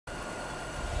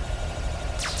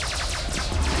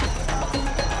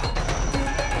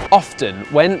Often,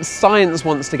 when science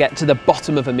wants to get to the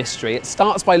bottom of a mystery, it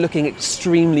starts by looking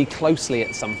extremely closely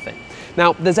at something.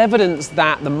 Now, there's evidence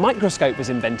that the microscope was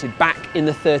invented back in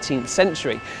the 13th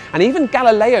century, and even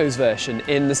Galileo's version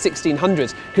in the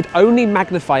 1600s could only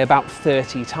magnify about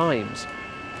 30 times.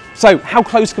 So, how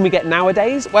close can we get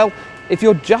nowadays? Well, if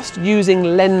you're just using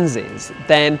lenses,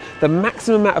 then the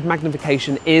maximum amount of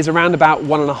magnification is around about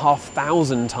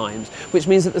 1,500 times, which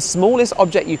means that the smallest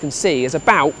object you can see is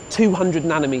about 200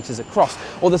 nanometers across,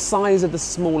 or the size of the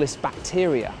smallest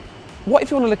bacteria. What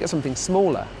if you want to look at something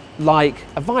smaller, like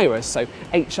a virus, so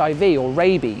HIV or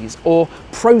rabies, or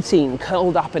protein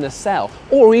curled up in a cell,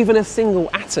 or even a single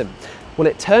atom? Well,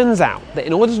 it turns out that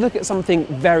in order to look at something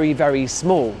very, very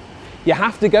small, you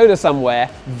have to go to somewhere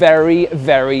very,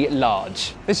 very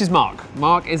large. This is Mark.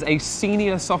 Mark is a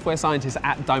senior software scientist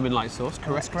at Diamond Light Source,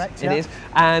 correct? That's correct, It is.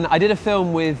 And I did a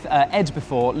film with Ed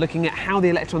before looking at how the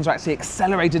electrons are actually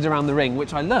accelerated around the ring,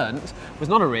 which I learnt was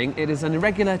not a ring, it is an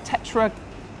irregular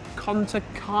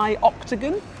tetracontachi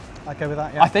octagon. I'd go with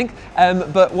that, yeah. I think.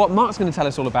 But what Mark's going to tell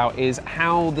us all about is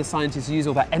how the scientists use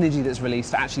all that energy that's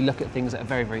released to actually look at things that are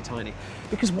very, very tiny.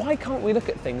 Because why can't we look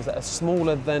at things that are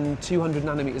smaller than 200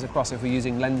 nanometers across if we're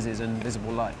using lenses and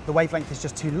visible light? The wavelength is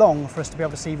just too long for us to be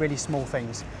able to see really small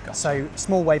things. Gotcha. So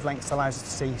small wavelengths allows us to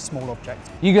see small objects.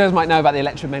 You guys might know about the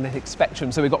electromagnetic spectrum.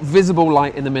 So we've got visible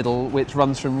light in the middle, which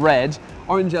runs from red,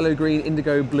 orange, yellow, green,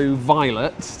 indigo, blue,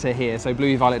 violet to here. So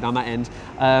bluey violet down that end.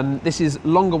 This is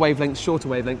longer wavelengths, shorter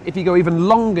wavelength. If you go even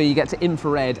longer, you get to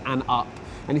infrared and up.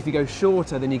 And if you go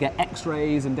shorter, then you get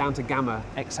X-rays and down to gamma,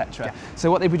 etc. Yeah. So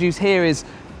what they produce here is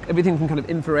everything from kind of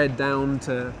infrared down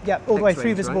to all the way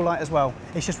through visible light as well.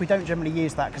 It's just we don't generally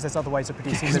use that because there's other ways of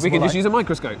producing visible light. We can just use a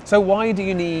microscope. So why do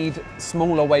you need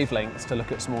smaller wavelengths to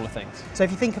look at smaller things? So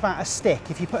if you think about a stick,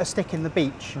 if you put a stick in the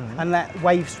beach and let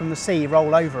waves from the sea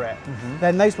roll over it,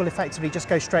 then those will effectively just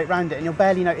go straight round it and you'll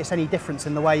barely notice any difference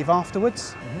in the wave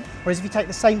afterwards. Whereas if you take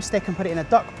the same stick and put it in a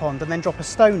duck pond and then drop a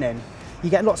stone in, you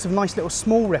get lots of nice little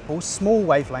small ripples, small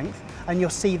wavelength, and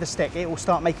you'll see the stick, it will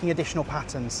start making additional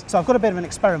patterns. So I've got a bit of an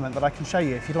experiment that I can show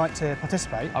you if you'd like to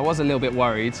participate. I was a little bit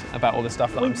worried about all the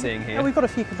stuff that I'm seeing here. Yeah, we've got a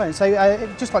few components. So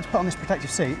I'd just like to put on this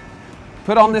protective suit.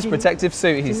 Put on this protective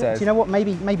suit, he says. Do you know what,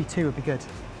 maybe two would be good.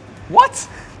 What?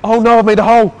 Oh no, I've made a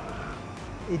hole.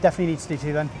 You definitely need to do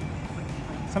two then.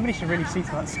 Somebody should really see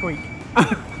to that squeak.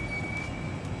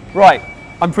 Right,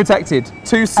 I'm protected.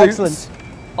 Two suits, excellent.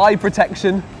 Eye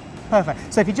protection.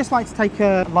 Perfect. So if you'd just like to take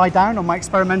a lie down on my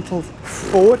experimental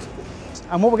board,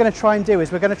 and what we're going to try and do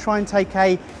is we're going to try and take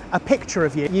a picture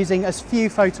of you using as few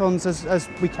photons as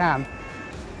we can.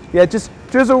 Yeah, just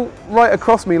drizzle right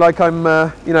across me like I'm,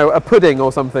 you know, a pudding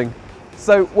or something.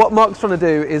 So what Mark's trying to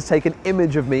do is take an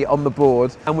image of me on the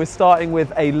board, and we're starting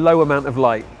with a low amount of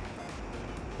light.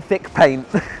 Thick paint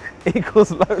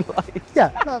equals low light. Yeah,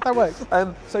 that works.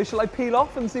 So shall I peel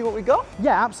off and see what we got?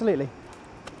 Yeah, absolutely.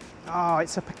 Oh,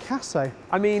 it's a Picasso.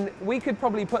 I mean, we could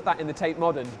probably put that in the Tate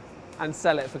Modern and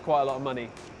sell it for quite a lot of money.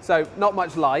 So not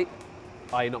much light,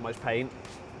 i.e. not much paint,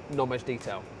 not much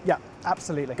detail. Yeah,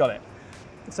 absolutely. Got it.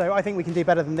 So I think we can do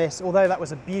better than this. Although that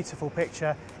was a beautiful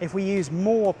picture, if we use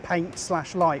more paint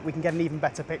 / light, we can get an even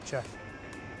better picture.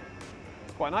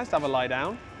 It's quite nice to have a lie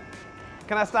down.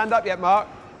 Can I stand up yet, Mark?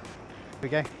 Here we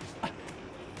go.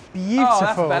 Beautiful.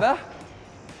 Oh, that's better.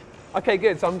 Okay,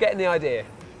 good. So I'm getting the idea.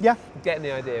 Yeah. Getting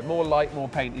the idea. More light, more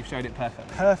paint. You've showed it perfect.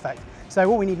 Perfect. So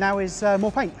all we need now is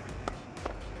more paint.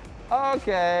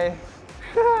 Okay.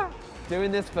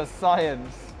 Doing this for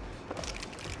science.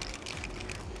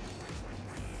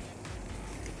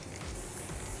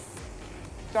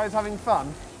 Guys having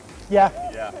fun? Yeah.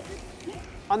 Yeah.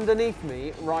 Underneath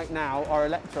me right now are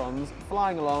electrons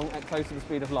flying along at close to the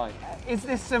speed of light. Is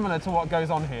this similar to what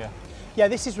goes on here? Yeah,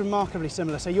 this is remarkably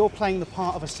similar. So you're playing the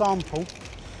part of a sample,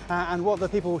 and what the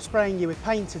people spraying you with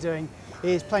paint are doing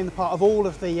is playing the part of all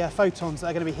of the photons that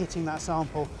are going to be hitting that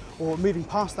sample or moving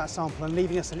past that sample and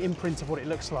leaving us an imprint of what it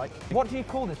looks like. What do you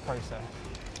call this process?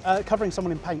 Covering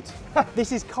someone in paint.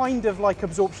 This is kind of like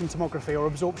absorption tomography or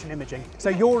absorption imaging. So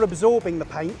you're absorbing the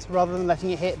paint rather than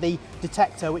letting it hit the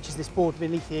detector, which is this board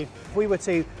beneath you. If we were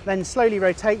to then slowly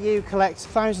rotate you, collect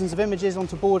thousands of images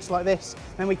onto boards like this,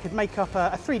 then we could make up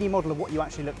a 3D model of what you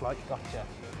actually look like. Gotcha.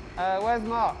 Where's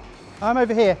Mark? I'm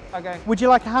over here. Okay. Would you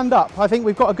like a hand up? I think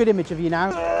we've got a good image of you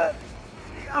now.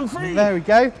 I'm free. There we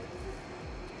go.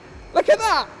 Look at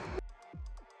that.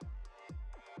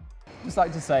 Just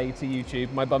like to say to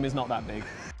YouTube, my bum is not that big.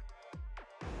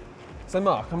 So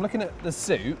Mark, I'm looking at the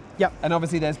suit. Yep. And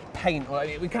obviously there's paint.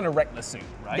 We kind of wrecked the suit,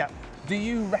 right? Yep. Do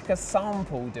you wreck a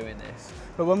sample doing this?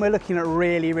 But when we're looking at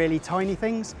really, really tiny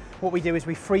things, what we do is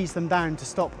we freeze them down to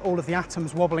stop all of the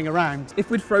atoms wobbling around.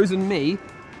 If we'd frozen me,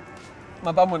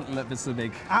 my bum wouldn't look this so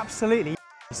big. Absolutely.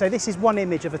 So this is one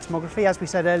image of a tomography. As we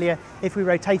said earlier, if we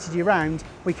rotated you around,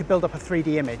 we could build up a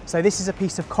 3D image. So this is a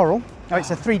piece of coral. Now it's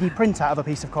a 3D printout of a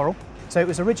piece of coral. So it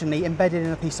was originally embedded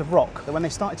in a piece of rock, that when they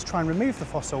started to try and remove the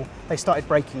fossil, they started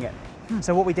breaking it.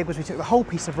 So what we did was we took the whole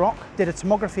piece of rock, did a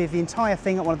tomography of the entire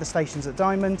thing at one of the stations at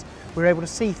Diamond. We were able to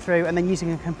see through, and then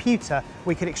using a computer,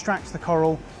 we could extract the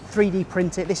coral, 3D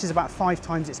print it. This is about 5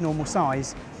 times its normal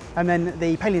size. And then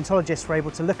the paleontologists were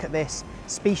able to look at this,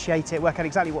 speciate it, work out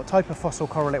exactly what type of fossil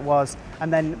coral it was,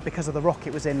 and then because of the rock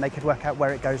it was in, they could work out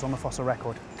where it goes on the fossil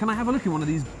record. Can I have a look at one of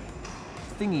these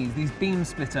thingies, these beam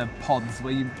splitter pods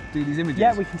where you do these images?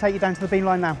 Yeah, we can take you down to the beam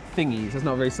line now. Thingies, that's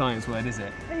not a very science word, is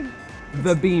it?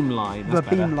 The beam line. The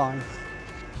beam line.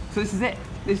 So this is it.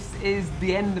 This is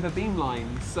the end of a beam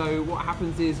line. So what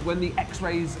happens is when the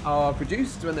X-rays are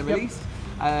produced, when they're released,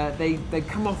 they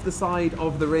come off the side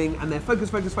of the ring and they're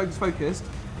focused,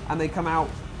 and they come out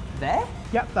there?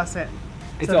 Yep, that's it.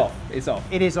 It's off, it's off.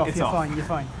 It is off, it's you're off. fine, you're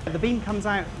fine. The beam comes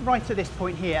out right at this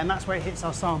point here, and that's where it hits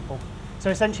our sample. So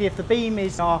essentially, if the beam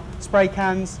is our spray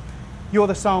cans, you're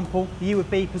the sample, you would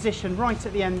be positioned right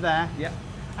at the end there. Yep.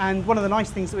 And one of the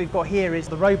nice things that we've got here is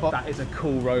the robot. That is a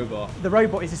cool robot. The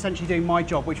robot is essentially doing my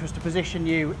job, which was to position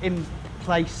you in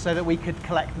place so that we could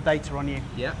collect the data on you.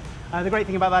 Yep. The great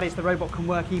thing about that is the robot can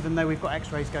work even though we've got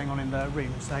X-rays going on in the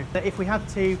room. So if we had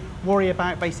to worry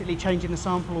about basically changing the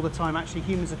sample all the time, actually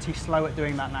humans are too slow at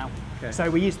doing that now. Okay. So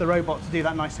we use the robot to do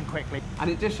that nice and quickly. And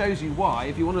it just shows you why,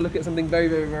 if you want to look at something very,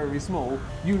 very, very, very small,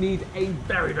 you need a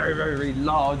very, very, very, very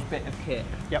large bit of kit.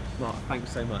 Yep. Mark,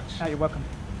 thanks so much. You're welcome.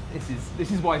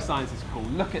 This is why science is cool.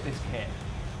 Look at this kit.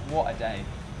 What a day.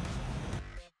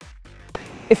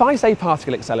 If I say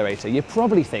particle accelerator, you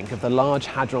probably think of the Large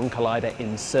Hadron Collider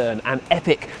in CERN, an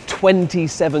epic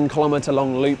 27-kilometre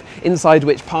long loop inside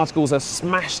which particles are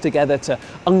smashed together to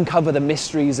uncover the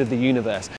mysteries of the universe.